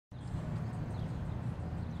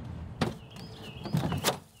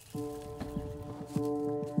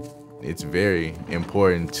It's very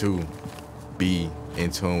important to be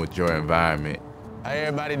in tune with your environment. How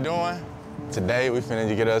everybody doing? Today we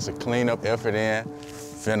finna get us a cleanup effort in.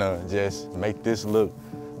 Finna just make this look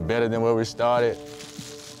better than where we started.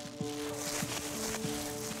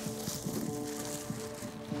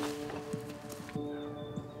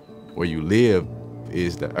 Where you live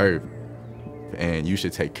is the earth, and you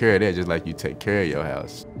should take care of that just like you take care of your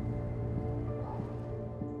house.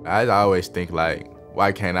 I always think like,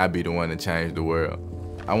 why can't I be the one to change the world?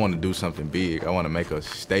 I want to do something big. I want to make a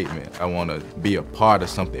statement. I want to be a part of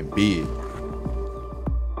something big.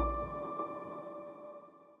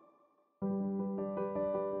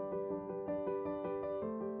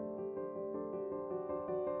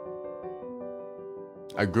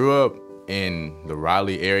 I grew up in the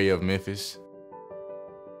Raleigh area of Memphis.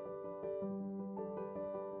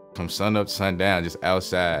 From sun up to sundown, just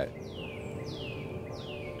outside.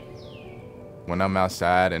 When I'm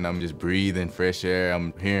outside and I'm just breathing fresh air,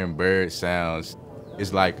 I'm hearing bird sounds.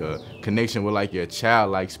 It's like a connection with like your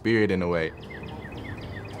childlike spirit in a way.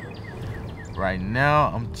 Right now,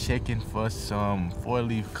 I'm checking for some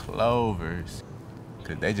 4-leaf clovers,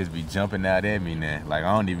 cause they just be jumping out at me now. Like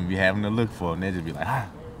I don't even be having to look for them. They just be like, ah,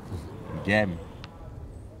 you got me.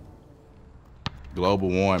 Global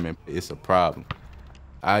warming, it's a problem.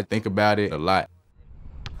 I think about it a lot.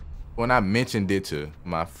 When I mentioned it to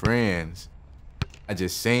my friends, I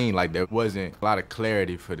just seen like there wasn't a lot of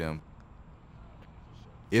clarity for them.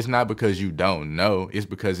 It's not because you don't know, it's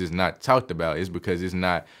because it's not talked about, it's because it's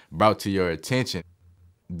not brought to your attention.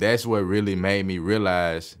 That's what really made me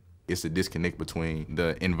realize it's a disconnect between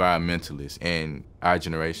the environmentalists and our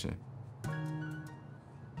generation.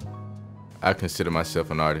 I consider myself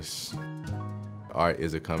an artist. Art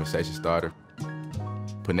is a conversation starter.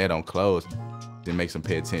 Putting that on clothes, it makes them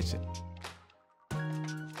pay attention.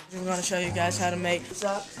 We're gonna show you guys how to make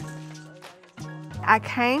socks. I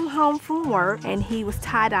came home from work and he was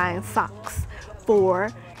tie-dyeing socks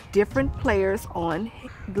for different players on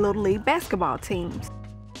Little League basketball teams.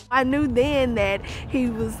 I knew then that he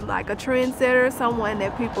was like a trendsetter, someone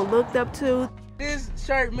that people looked up to. This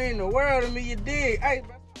shirt mean the world to me, you dig? Hey,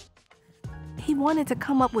 He wanted to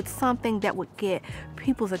come up with something that would get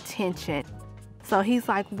people's attention. So he's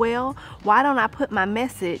like, well, why don't I put my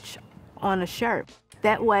message on a shirt?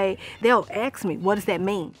 That way they'll ask me, what does that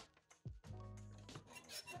mean?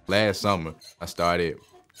 Last summer, I started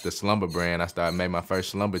the Slumber brand. I started making my first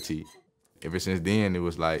Slumber tee. Ever since then, it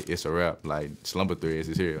was like, it's a wrap. Like, Slumber Threads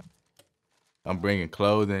is here. I'm bringing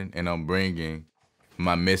clothing and I'm bringing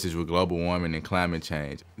my message with global warming and climate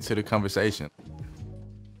change to the conversation.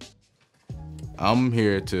 I'm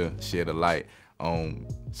here to shed a light on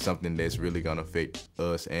something that's really gonna affect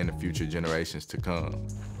us and the future generations to come.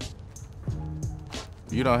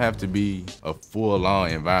 You don't have to be a full-on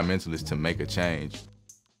environmentalist to make a change.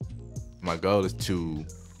 My goal is to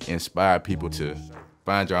inspire people to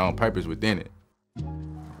find your own purpose within it.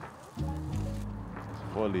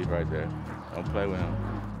 4-leaf right there. Don't play with him.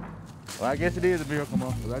 Well, I guess it is a miracle,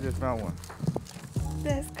 because I just found one.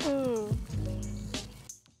 That's cool.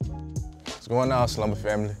 What's going on, Slumber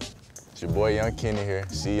family? It's your boy Young Kenny here,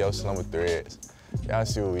 CEO of Slumber Threads. Y'all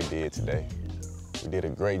see what we did today. We did a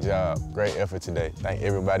great job, great effort today. Thank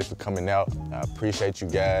everybody for coming out. I appreciate you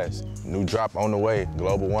guys. New drop on the way,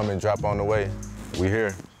 global warming drop on the way. We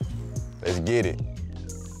here. Let's get it.